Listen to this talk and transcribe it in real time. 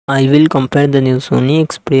I will compare the new Sony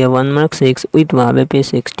Xperia 1 Mark 6 with Huawei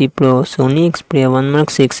P60 Pro. Sony Xperia 1 Mark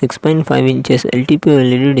 6 6.5 inches LTPO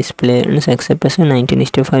LED display and success ratio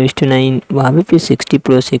 19:5:9. Huawei P60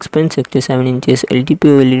 Pro 6.67 inches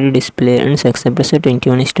LTPO LED display and success ratio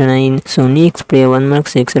 21:9. Sony Xperia 1 Mark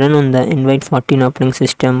 6 run on the Android 14 operating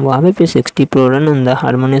system. Huawei P60 Pro run on the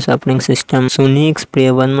Harmonious operating system. Sony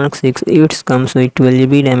Xperia 1 Mark 6 it comes with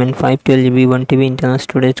 12GB RAM and 512GB 1TB internal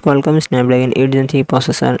storage. Qualcomm Snapdragon 8 Gen 3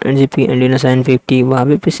 processor. 8GB Adreno 750.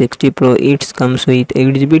 Huawei P60 Pro it comes with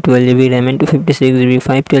 8GB 12GB RAM and 256GB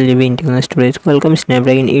 512GB internal storage. Qualcomm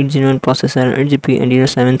Snapdragon 8 Gen 1 processor. 8GB Adreno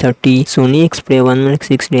 730. Sony Xperia 1 Mark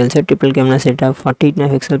 6 real set triple camera setup 48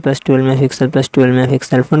 MP plus 12 MP plus 12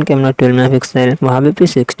 MP. Front camera 12 MP. Huawei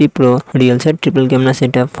P60 Pro real set triple camera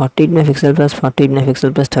setup 48 MP plus 48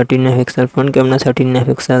 MP plus 13 MP. Front camera 13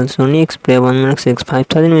 MP. Sony Xperia 1 Mark 6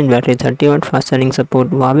 5000 mAh battery 30W fast charging support.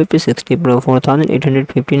 Huawei P60 Pro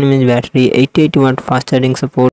 4815 mAh battery 88W fast charging support.